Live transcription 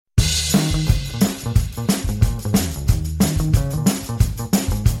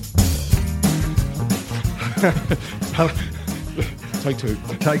Take two.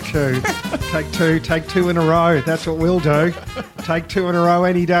 Take two. Take two in a row. That's what we'll do. Take two in a row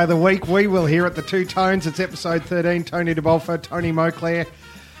any day of the week. We will here at the Two Tones. It's episode 13. Tony de Bolfo, Tony Moclair.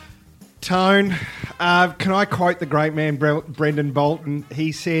 Tone, can I quote the great man Brendan Bolton?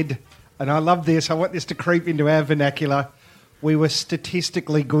 He said, and I love this, I want this to creep into our vernacular, we were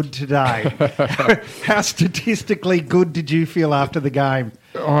statistically good today. How statistically good did you feel after the game?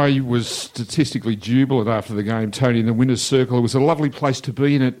 I was statistically jubilant after the game, Tony, in the winner's circle. It was a lovely place to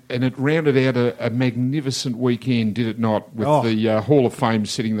be in it, and it rounded out a magnificent weekend, did it not, with the Hall of Fame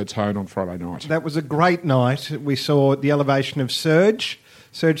setting the tone on Friday night. That was a great night. We saw the elevation of Serge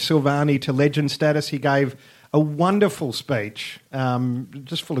Silvani to legend status. He gave a wonderful speech,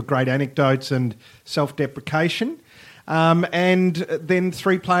 just full of great anecdotes and self-deprecation. And then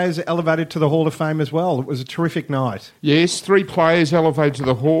three players elevated to the Hall of Fame as well. It was a terrific night. Yes, three players elevated to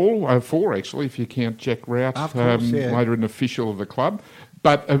the Hall, four actually, if you count Jack Rout, of course, later an official of the club.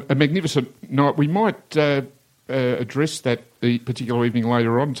 But a magnificent night. We might address that the particular evening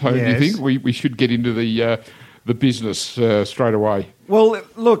later on, Tony. Yes. Do you think? We should get into the business straight away. Well,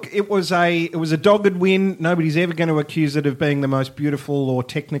 look, it was a dogged win. Nobody's ever going to accuse it of being the most beautiful or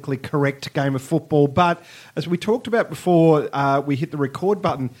technically correct game of football. But as we talked about before we hit the record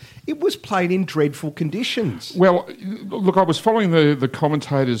button, it was played in dreadful conditions. Well, look, I was following the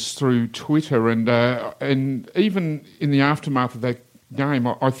commentators through Twitter, and even in the aftermath of that game,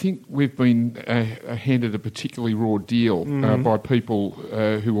 I think we've been handed a particularly raw deal by people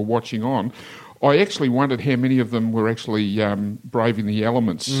who were watching on. I actually wondered how many of them were actually braving the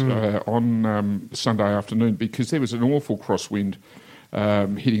elements on Sunday afternoon, because there was an awful crosswind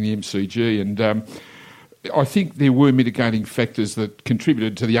hitting the MCG, and I think there were mitigating factors that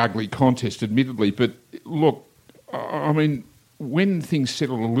contributed to the ugly contest, admittedly. But look, I mean, when things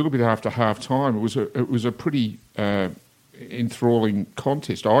settled a little bit after half-time, it was a pretty enthralling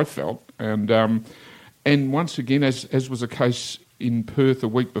contest, I felt, and once again, as was the case in Perth a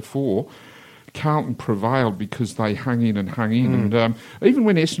week before, Carlton prevailed because they hung in. And even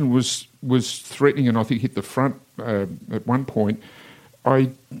when Essendon was threatening and I think hit the front at one point,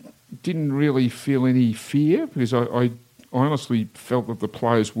 I didn't really feel any fear, because I honestly felt that the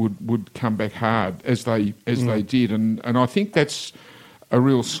players would come back hard as they did. And I think that's a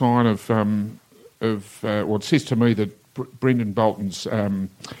real sign of what says to me that Brendan Bolton's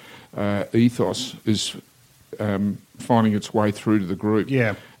ethos is finding its way through to the group.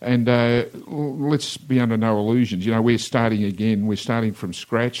 Yeah. And let's be under no illusions. You know, we're starting again. We're starting from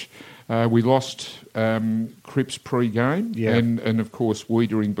scratch. We lost Cripps pre-game and of course,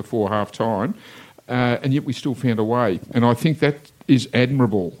 Wiedering before half-time. And yet we still found a way. And I think that is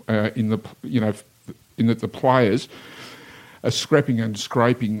admirable in that the players are scrapping and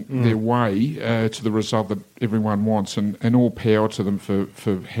scraping their way to the result that everyone wants. And all power to them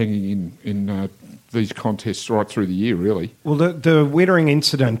for hanging in these contests right through the year, really. Well, the Wiedering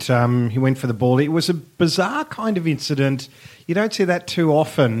incident, he went for the ball. It was a bizarre kind of incident. You don't see that too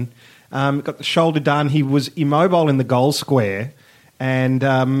often. Got the shoulder done. He was immobile in the goal square. And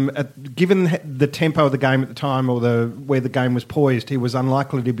given the tempo of the game at the time, or where the game was poised, he was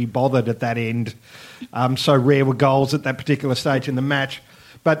unlikely to be bothered at that end. So rare were goals at that particular stage in the match.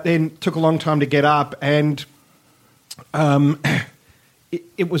 But then took a long time to get up, and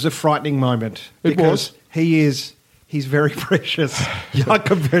it was a frightening moment. Because he's very precious.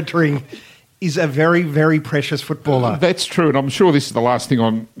 Jakob Wiedering is a very, very precious footballer. That's true, and I'm sure this is the last thing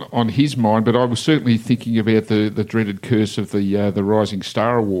on his mind, but I was certainly thinking about the dreaded curse of the Rising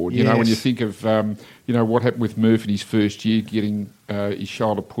Star Award. You know, when you think of what happened with Murphy in his first year, getting his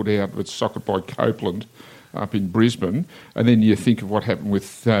shoulder put out with socket by Copeland up in Brisbane, and then you think of what happened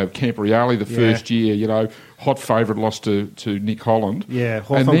with Campriali the first year, hot favourite, lost to Nick Holland. Yeah,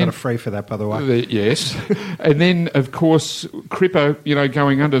 Hawthorn got a free for that, by the way. Yes. And then, of course, Cripper,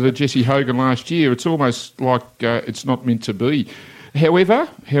 going under to Jesse Hogan last year, it's almost like it's not meant to be. However,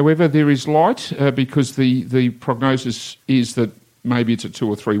 there is light because the prognosis is that maybe it's a 2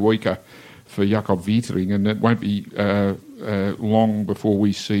 or 3 weeker for Jakob Wiedering, and it won't be long before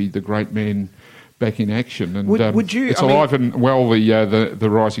we see the great man back in action. And would you? It's alive and well, the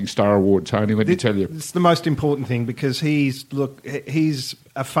Rising Star Award, Tony. Let me tell you, it's the most important thing, because he's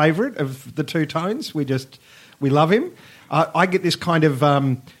a favourite of the Two Tones. We love him. I get this kind of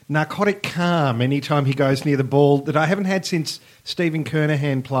narcotic calm anytime he goes near the ball that I haven't had since Stephen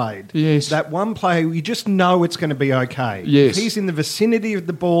Kernahan played. Yes, that one player you just know it's going to be okay. Yes, if he's in the vicinity of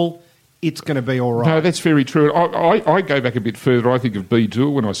the ball, it's going to be all right. No, that's very true. I go back a bit further. I think of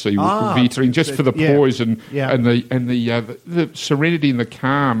Bidou when I see Wiedering, just for the poise and the serenity and the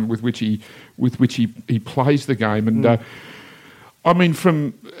calm with which he with which he plays the game. And I mean,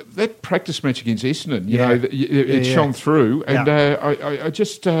 from that practice match against Essendon, you know, it shone through. And I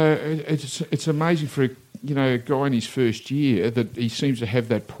just, it's amazing for a guy in his first year that he seems to have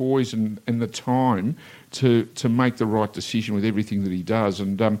that poise and the time to make the right decision with everything that he does.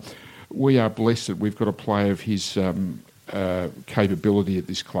 And we are blessed that we've got a player of his capability at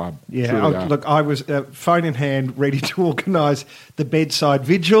this club. Yeah, look, I was phone in hand, ready to organise the bedside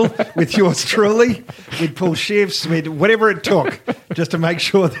vigil with yours truly. We'd pull shifts, whatever it took, just to make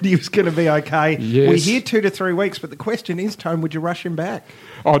sure that he was going to be okay. Yes. We're here 2 to 3 weeks, but the question is, Tone, would you rush him back?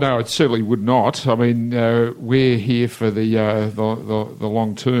 Oh no, it certainly would not. I mean, we're here for the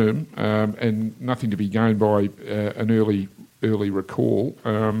long term, and nothing to be gained by an early recall.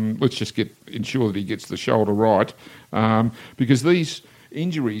 Let's just ensure that he gets the shoulder right, because these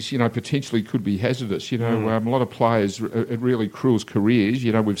injuries, potentially could be hazardous. A lot of players, it really cruels careers.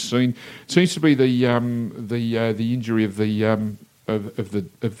 We've seen, seems to be the injury of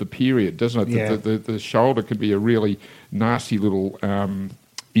the period, doesn't it? Yeah. The shoulder can be a really nasty little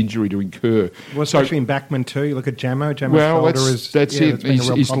injury to incur. Well, especially in backman too. You look at Jammo's that's it.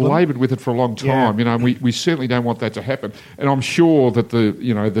 He's laboured with it for a long time. Yeah. We certainly don't want that to happen. And I'm sure that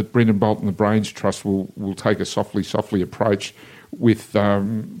that Brendan Bolton, the Brains Trust, will take a softly approach with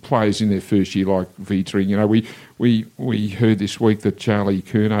players in their first year like Vietering. We heard this week that Charlie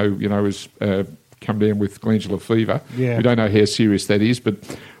Curnow, has come down with glandular fever. Yeah. We don't know how serious that is, but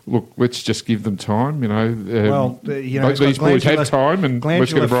look, let's just give them time. These boys have time, and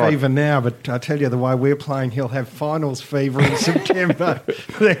let's get it right. Fever now, but I tell you, the way we're playing, he'll have finals fever in September.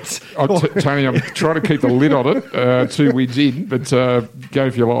 Tony, I'm trying to keep the lid on it. 2 wins in, but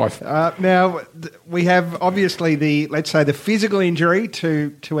go for your life. Now we have obviously the physical injury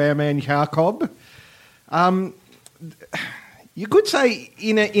to our man Jacob. You could say,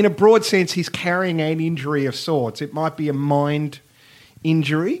 in a broad sense, he's carrying an injury of sorts. It might be a mind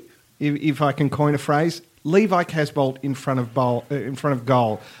injury, if I can coin a phrase. Levi Casbolt in front of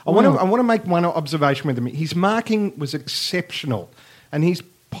goal. I want to make one observation with him. His marking was exceptional, and he's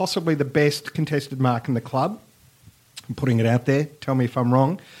possibly the best contested mark in the club. I'm putting it out there. Tell me if I'm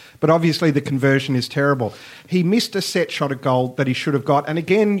wrong. But obviously the conversion is terrible. He missed a set shot at goal that he should have got. And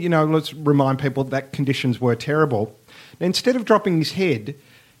again, let's remind people that conditions were terrible. Instead of dropping his head,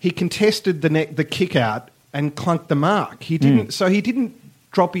 he contested the kick out and clunked the mark. He didn't. So he didn't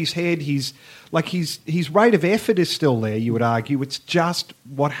drop his head. His rate of effort is still there, you would argue. It's just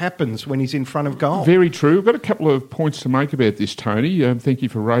what happens when he's in front of goal. Very true. I've got a couple of points to make about this, Tony. Thank you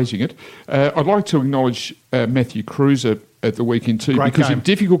for raising it. I'd like to acknowledge Matthew Cruiser at the weekend too, Great because game. in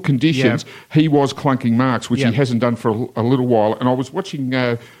difficult conditions, he was clunking marks, which he hasn't done for a little while. And I was watching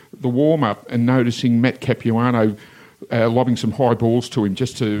the warm-up and noticing Matt Capuano lobbing some high balls to him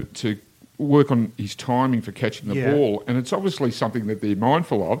just to work on his timing for catching the ball. And it's obviously something that they're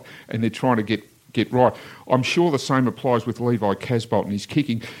mindful of and they're trying to get right. I'm sure the same applies with Levi Casbolt and his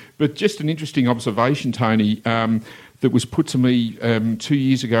kicking. But just an interesting observation, Tony, that was put to me 2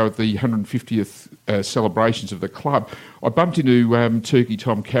 years ago at the 150th celebrations of the club. I bumped into Turkey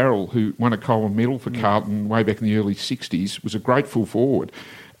Tom Carroll, who won a Coleman medal for Carlton way back in the early 60s, was a great full forward.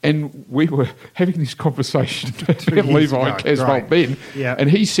 And we were having this conversation about Levi Casbolt then. Yeah.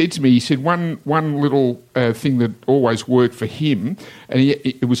 And he said to me, one little thing that always worked for him, and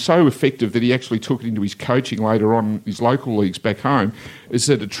it was so effective that he actually took it into his coaching later on, his local leagues back home, is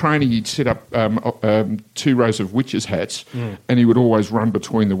that at training he'd set up 2 rows of witches' hats, and he would always run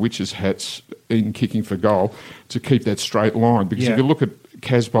between the witches' hats in kicking for goal to keep that straight line. Because if you look at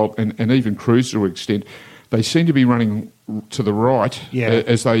Casbolt and even Cruz to an extent, they seem to be running to the right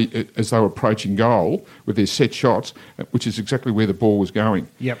as they were approaching goal with their set shots, which is exactly where the ball was going.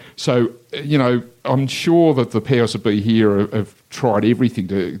 Yep. So, I'm sure that the powers that be here have tried everything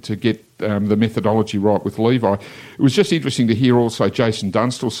to get the methodology right with Levi. It was just interesting to hear also Jason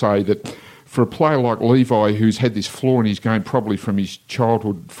Dunstall say that for a player like Levi, who's had this flaw in his game probably from his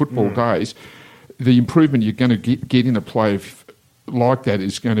childhood football days, the improvement you're going to get in a player like that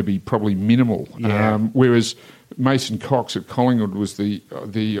is going to be probably minimal. Yeah. Whereas Mason Cox at Collingwood was the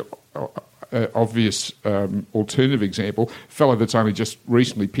obvious alternative example, a fellow that's only just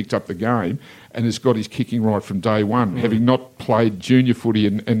recently picked up the game and has got his kicking right from day one, having not played junior footy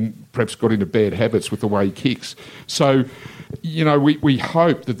and perhaps got into bad habits with the way he kicks. So, we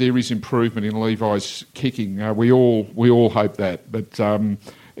hope that there is improvement in Levi's kicking. We all hope that, but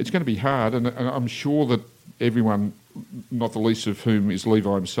it's going to be hard, and I'm sure that everyone, not the least of whom is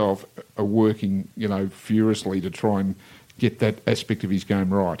Levi himself, are working, furiously to try and get that aspect of his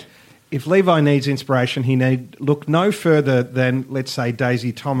game right. if Levi needs inspiration, he need look no further than, let's say,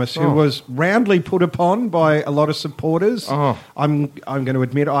 Daisy Thomas, who was roundly put upon by a lot of supporters. I'm going to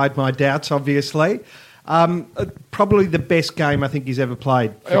admit I had my doubts, obviously. Probably the best game I think he's ever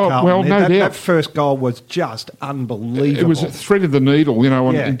played for Carlton. Well, no doubt. That first goal was just unbelievable. It was a thread of the needle,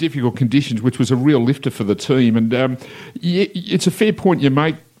 in difficult conditions, which was a real lifter for the team. And it's a fair point you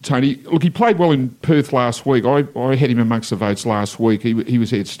make, Tony. Look, he played well in Perth last week. I had him amongst the votes last week. He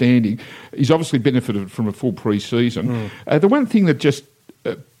was outstanding. He's obviously benefited from a full pre-season. The one thing that just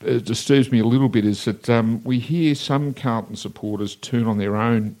disturbs me a little bit is that we hear some Carlton supporters turn on their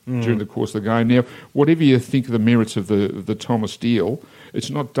own during the course of the game. Now, whatever you think of the merits of the Thomas deal, it's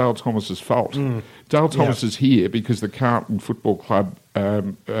not Dale Thomas's fault. Dale Thomas is here because the Carlton Football Club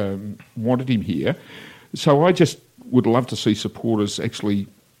wanted him here. So I just would love to see supporters actually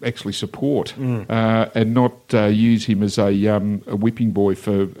support and not use him as a whipping boy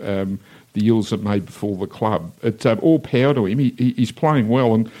for the ills that may befall the club. All power to him. He's playing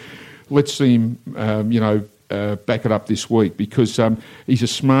well, and let's see him, back it up this week because he's a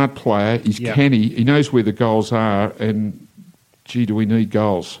smart player. He's canny. He knows where the goals are, and gee, do we need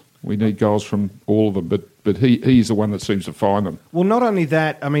goals? We need goals from all of them, but he's the one that seems to find them. Well, not only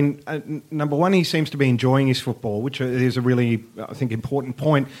that, I mean, number one, he seems to be enjoying his football, which is a really, I think, important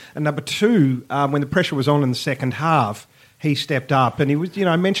point. And number two, when the pressure was on in the second half, he stepped up. And he was,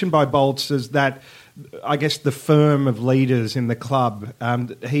 mentioned by Bolts as that, I guess, the firm of leaders in the club.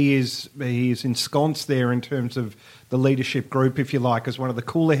 He is ensconced there in terms of the leadership group, if you like, as one of the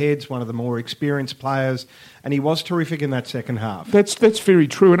cooler heads, one of the more experienced players, and he was terrific in that second half. That's very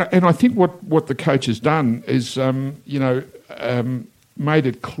true, and I think what the coach has done is, made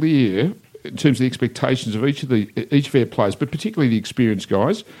it clear in terms of the expectations of each of their players, but particularly the experienced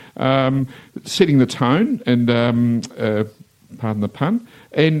guys, setting the tone and pardon the pun,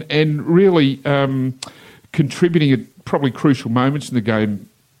 and really contributing at probably crucial moments in the game.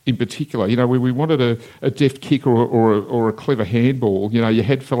 In particular, where we wanted a deft kick or a clever handball, you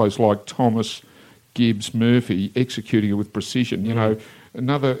had fellows like Thomas, Gibbs, Murphy executing it with precision.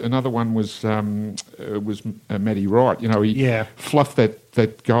 Another one was Matty Wright. He fluffed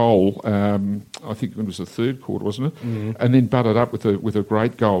that goal. I think it was the third quarter, wasn't it? And then butted up with a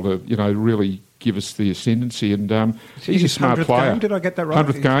great goal to really give us the ascendancy. And he's a smart player. Game? Did I get that right?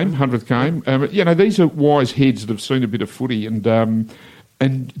 100th game. These are wise heads that have seen a bit of footy and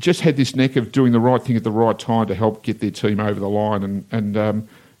just had this knack of doing the right thing at the right time to help get their team over the line. And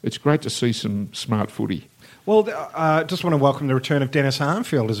it's great to see some smart footy. Well, just want to welcome the return of Dennis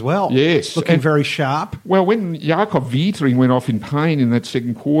Armfield as well. Yes. Looking very sharp. Well, when Jakob Wietering went off in pain in that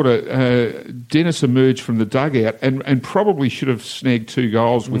second quarter, Dennis emerged from the dugout and probably should have snagged 2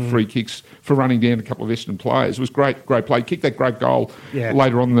 goals with free kicks for running down a couple of Essendon players. It was great play. Kicked that great goal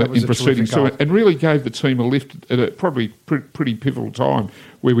later on in proceedings too, and really gave the team a lift at a probably pretty pivotal time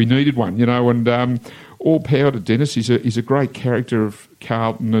where we needed one, and all power to Dennis. He's a great character of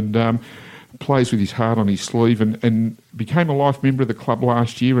Carlton and plays with his heart on his sleeve and became a life member of the club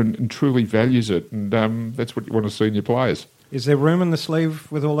last year and truly values it. And that's what you want to see in your players. Is there room in the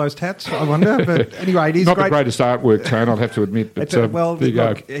sleeve with all those tats? I wonder. But anyway, it is not great. the greatest artwork, Tone, I'll have to admit. But there you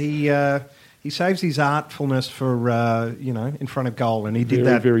go. He saves his artfulness for, in front of goal, and he did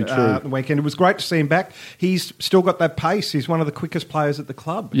that very true. The weekend. It was great to see him back. He's still got that pace. He's one of the quickest players at the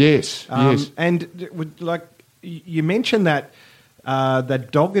club. Yes, yes. And like you mentioned that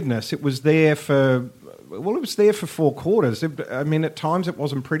doggedness, it was there for 4 quarters. At times it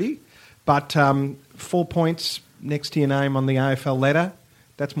wasn't pretty, but 4 points next to your name on the AFL letter,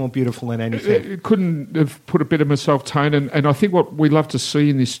 that's more beautiful than anything. It couldn't have put a better myself, Tone, and I think what we love to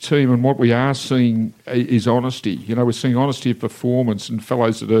see in this team and what we are seeing is honesty. We're seeing honesty of performance and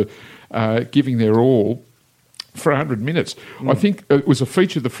fellows that are giving their all for 100 minutes. I think it was a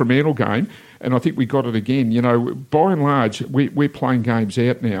feature of the Fremantle game, and I think we got it again. By and large, we're playing games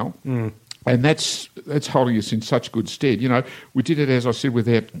out now, and that's holding us in such good stead. We did it, as I said, with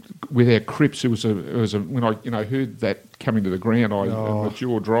our Cripps. It was when I heard that coming to the ground, my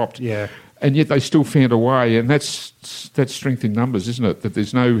jaw dropped. Yeah. And yet they still found a way, and that's strength in numbers, isn't it? That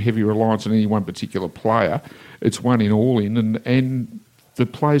there's no heavy reliance on any one particular player. It's one in, all in, and the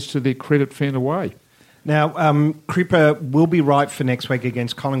players, to their credit, found a way. Now, Cripper will be right for next week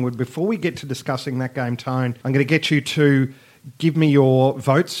against Collingwood. Before we get to discussing that game, Tone, I'm going to get you to give me your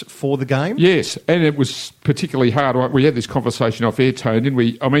votes for the game. Yes, and it was particularly hard. We had this conversation off air, Tone, didn't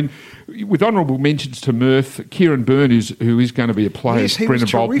we? I mean, with honourable mentions to Murph, Kieran Byrne, who is going to be a player, as Brendan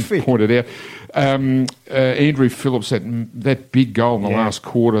Bolton pointed out. Andrew Phillips, that big goal in the last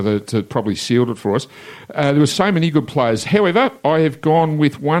quarter that probably sealed it for us. There were so many good players. However, I have gone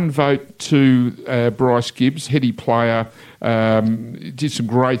with one vote to Bryce Gibbs, heady player, did some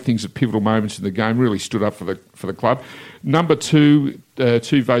great things at pivotal moments in the game, really stood up for the club. Number two,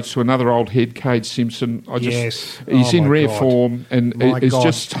 2 votes to another old head, Cade Simpson. He's in rare form and is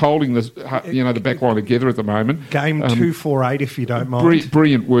just holding the back line together at the moment. Game 248, if you don't mind.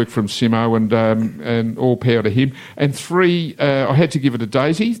 Brilliant work from Simo, and all power to him. And 3, I had to give it to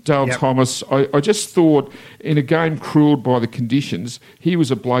Daisy, Dale Thomas. I just thought in a game cruelled by the conditions, he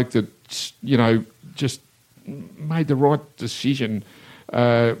was a bloke that just made the right decision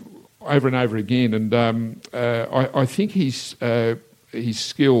over and over again, and I think his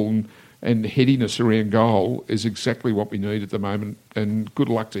skill and headiness around goal is exactly what we need at the moment, and good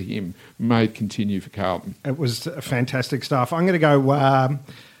luck to him. May it continue for Carlton. It was fantastic stuff. I'm going to go,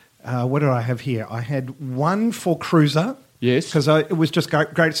 what did I have here? I had 1 for Cruiser. Yes. Because it was just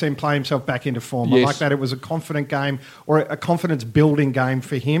great to see him play himself back into form. Yes. I like that. It was a confident game, or a confidence-building game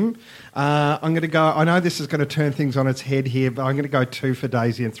for him. I'm going to go, I know this is going to turn things on its head here, but I'm going to go 2 for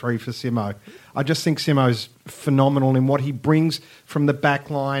Daisy and 3 for Simo. I just think Simo's phenomenal in what he brings from the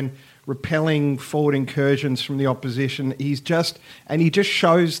back line, repelling forward incursions from the opposition. He just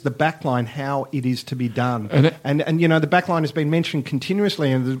shows the back line how it is to be done. And the back line has been mentioned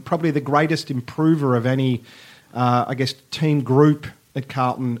continuously, and probably the greatest improver of any team group at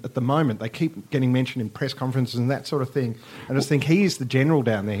Carlton at the moment. They keep getting mentioned in press conferences and that sort of thing. I just think he is the general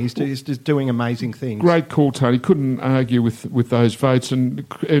down there. He's just doing amazing things. Great call, Tony. Couldn't argue with those votes. And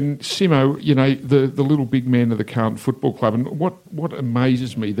Simo, the little big man of the Carlton Football Club. And what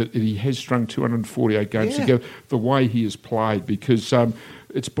amazes me that he has strung 248 games together, the way he has played, because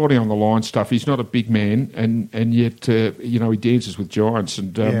it's body on the line stuff. He's not a big man, and yet he dances with giants,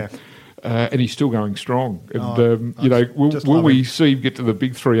 and he's still going strong. And, will we see him get to the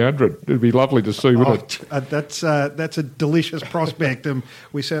big 300? It'd be lovely to see, wouldn't it? That's a delicious prospect, and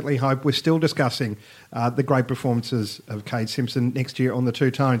we certainly hope. We're still discussing the great performances of Cade Simpson next year on the Two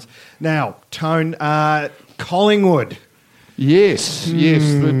Tones. Now, Tone, Collingwood. Yes,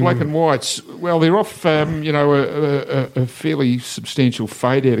 the black and whites. Well, they're off, a fairly substantial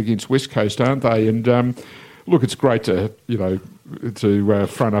fade-out against West Coast, aren't they? And, look, it's great to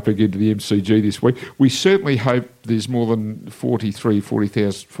front up again to the MCG this week. We certainly hope there's more than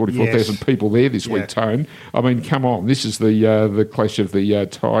 44,000 people there this week, Tone. I mean, come on, this is the clash of the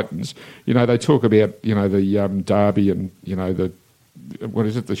Titans. They talk about, the derby and, the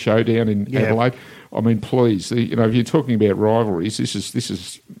showdown in Adelaide. I mean, please, if you're talking about rivalries, this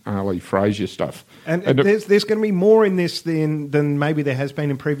is Ali Frazier stuff. And there's going to be more in this than maybe there has been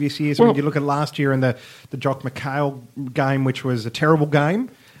in previous years. When you look at last year and the Jock McHale game, which was a terrible game,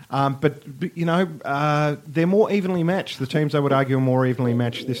 but they're more evenly matched. The teams, I would argue, are more evenly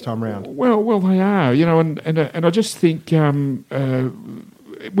matched this time around. Well, they are. And I just think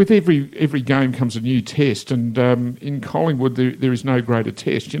with every game comes a new test, and in Collingwood there is no greater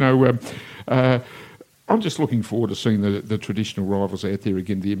test. I'm just looking forward to seeing the traditional rivals out there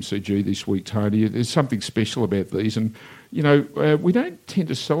again, the MCG this week, Tony. There's something special about these, and we don't tend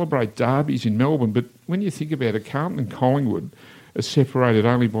to celebrate derbies in Melbourne, but when you think about it, Carlton and Collingwood are separated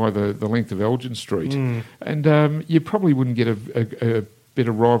only by the length of Elgin Street, and you probably wouldn't get a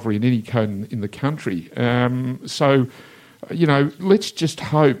better rivalry in any code in the country. So let's just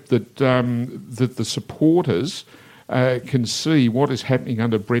hope that that the supporters can see what is happening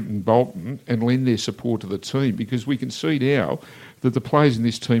under Brenton Bolton and lend their support to the team, because we can see now that the players in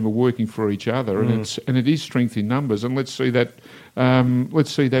this team are working for each other, and it is strength in numbers. And let's see that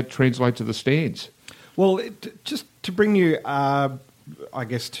translate to the stands. Well, just to bring you, to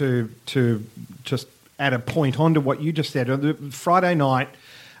just add a point onto what you just said, on the Friday night.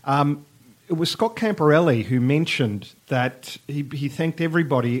 It was Scott Camporelli who mentioned that he thanked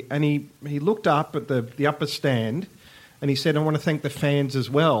everybody, and he looked up at the upper stand and he said, I want to thank the fans as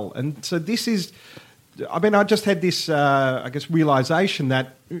well. And so this is, I just had this, realisation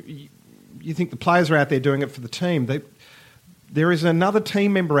that you think the players are out there doing it for the team. There is another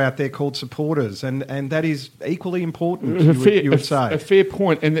team member out there called supporters, and that is equally important, you would say. A fair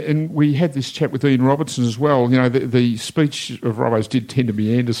point. And we had this chat with Ian Robertson as well. The speech of Robbo's did tend to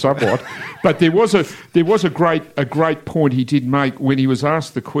meander somewhat, but there was a great point he did make when he was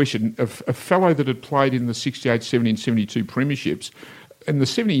asked the question of a fellow that had played in the 68, 70 and 72 premierships. And the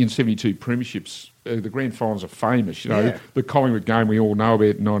 70 and 72 premierships, the grand finals are famous. The Collingwood game we all know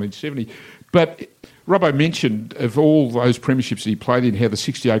about in 1970. But Robbo mentioned of all those premierships that he played in, how the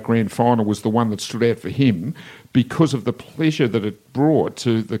 68 grand final was the one that stood out for him because of the pleasure that it brought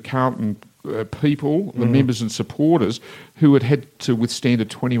to the Carlton people, the members and supporters, who had to withstand a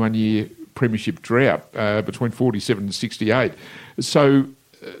 21-year premiership drought between 47 and 68. So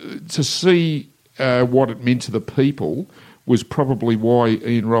to see what it meant to the people was probably why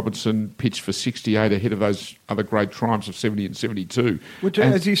Ian Robertson pitched for 68 ahead of those other great triumphs of 70 and 72. Which,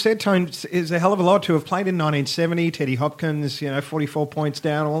 as you said, Tone, is a hell of a lot to have played in 1970. Teddy Hopkins, 44 points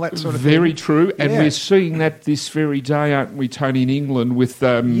down, all that sort of thing. Very true. And we're seeing that this very day, aren't we, Tony, in England with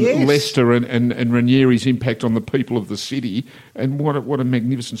Leicester and Ranieri's impact on the people of the city. And what a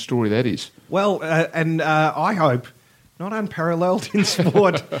magnificent story that is. Well, I hope... not unparalleled in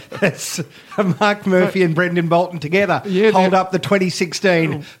sport. That's Mark Murphy and Brendan Bolton together hold up the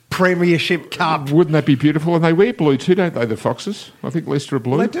 2016 Premiership Cup. Wouldn't that be beautiful? And they wear blue too, don't they, the Foxes? I think Leicester are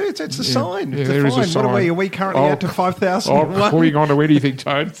blue. Well, they do. It's a sign. Yeah, there is a sign. What are we currently out to 5,000? I'm pulling on to anything,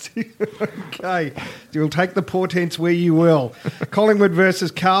 Tone. Okay. You'll take the portents where you will. Collingwood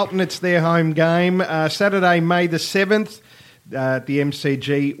versus Carlton. It's their home game. Saturday, May the 7th. At the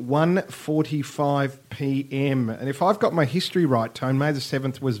MCG, 1:45 p.m. And if I've got my history right, Tone, May the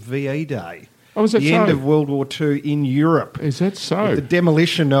 7th was VE Day. Oh, is that the end of World War II in Europe. Is that so? With the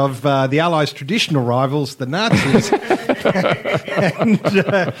demolition of the Allies' traditional rivals, the Nazis.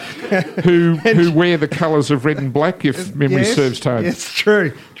 who wear the colours of red and black, if memory serves, Tone. Yes,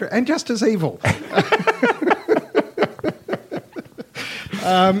 true. And just as evil.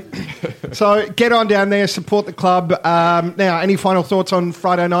 So get on down there, support the club. Now, any final thoughts on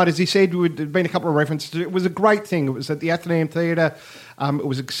Friday night? As he said, there had been a couple of references to it. It was a great thing. It was at the Athenaeum Theatre. It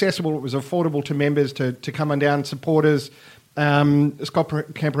was accessible. It was affordable to members to come on down, supporters. Scott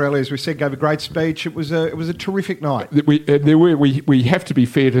Camporelli, as we said, gave a great speech. It was a terrific night. We have to be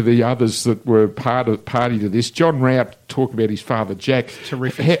fair to the others that were party to this. John Rout talked about his father Jack.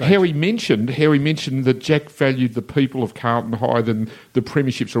 Terrific. How he mentioned that Jack valued the people of Carlton higher than the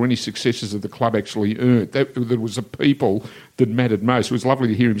premierships or any successes that the club actually earned. That was the people that mattered most. It was lovely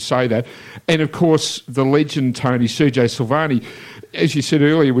to hear him say that. And of course, the legend Tony Sergei Silvani, as you said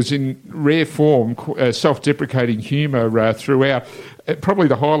earlier, was in rare form, self-deprecating humour throughout. Probably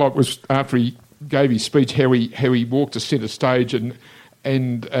the highlight was after he gave his speech, how he walked to centre stage and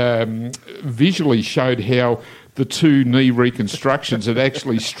visually showed how the two knee reconstructions had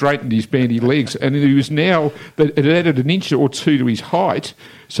actually straightened his bandy legs, and he was now it added an inch or two to his height,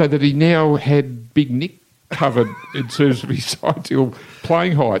 so that he now had Big Nick covered in terms of his ideal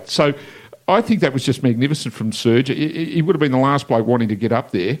playing height. So I think that was just magnificent from Serge. He would have been the last bloke wanting to get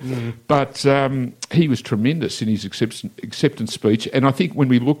up there, but he was tremendous in his acceptance speech. And I think when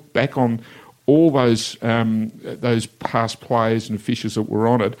we look back on all those past players and officials that were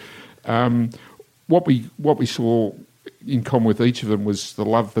on it, what we saw in common with each of them was the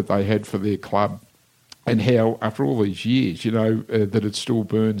love that they had for their club, and how after all these years, that it still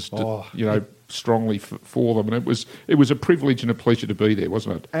burns, strongly for them, and it was a privilege and a pleasure to be there,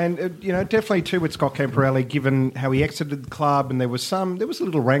 wasn't it? And definitely too with Scott Camporelli, given how he exited the club, and there was a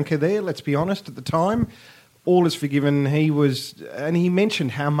little rancour there. Let's be honest. At the time, all is forgiven. He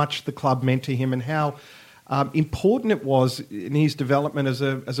mentioned how much the club meant to him and how important it was in his development as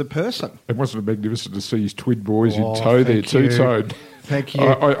a person. It wasn't magnificent to see his twin boys in tow there too, Toad. Thank you.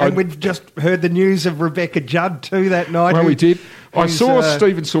 And we've just heard the news of Rebecca Judd too that night. Well, we did. I saw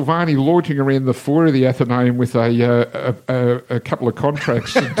Stephen Silvani loitering around the foyer of the Athenaeum with a couple of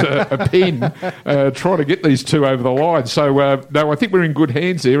contracts and a pen, trying to get these two over the line. So, no, I think we're in good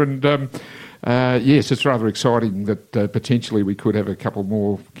hands there. And, yes, it's rather exciting that potentially we could have a couple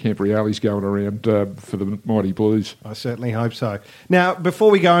more Camporellis going around for the Mighty Blues. I certainly hope so. Now,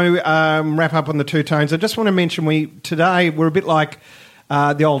 before we go wrap up on the two tones, I just want to mention today we're a bit like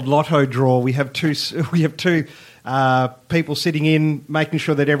the old lotto draw. We have two people sitting in, making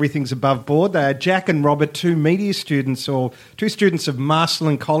sure that everything's above board. They are Jack and Robert, two media students, or two students of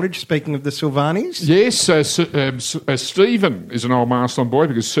Marcelin College, speaking of the Silvanis. Yes, Stephen is an old Marcelin boy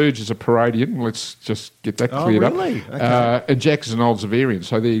because Serge is a Paradian. Let's just get that cleared up. Really? Okay. And Jack is an old Zaverian,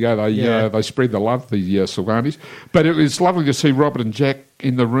 so there you go. They spread the love, the Silvanis. But it was lovely to see Robert and Jack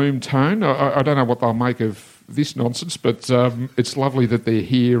in the room, Tone. I don't know what they'll make of this nonsense, but it's lovely that they're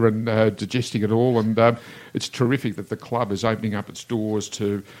here and digesting it all, and it's terrific that the club is opening up its doors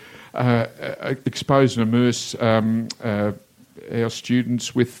to expose and immerse our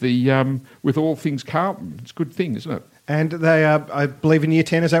students with all things Carlton. It's a good thing, isn't it? And they are, I believe, in Year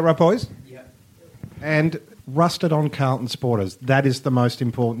 10, is that right, boys? Yeah. And rusted on Carlton supporters. That is the most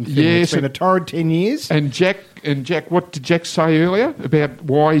important thing. Yes, it's been a torrid 10 years. And Jack, what did Jack say earlier about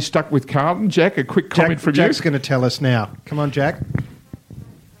why he stuck with Carlton? Jack, a quick comment from you. Jack's going to tell us now. Come on, Jack.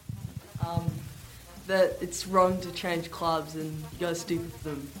 that it's wrong to change clubs and you got to stick with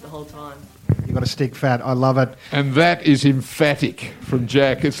them the whole time. You've got to stick fat. I love it. And that is emphatic from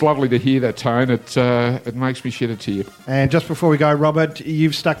Jack. It's lovely to hear that, Tone. It makes me shed a tear. And just before we go, Robert,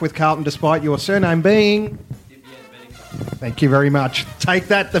 you've stuck with Carlton despite your surname being... Thank you very much. Take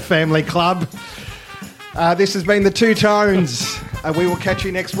that, the family club. This has been the Two Tones. We will catch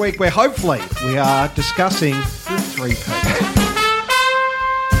you next week where hopefully we are discussing the 3P.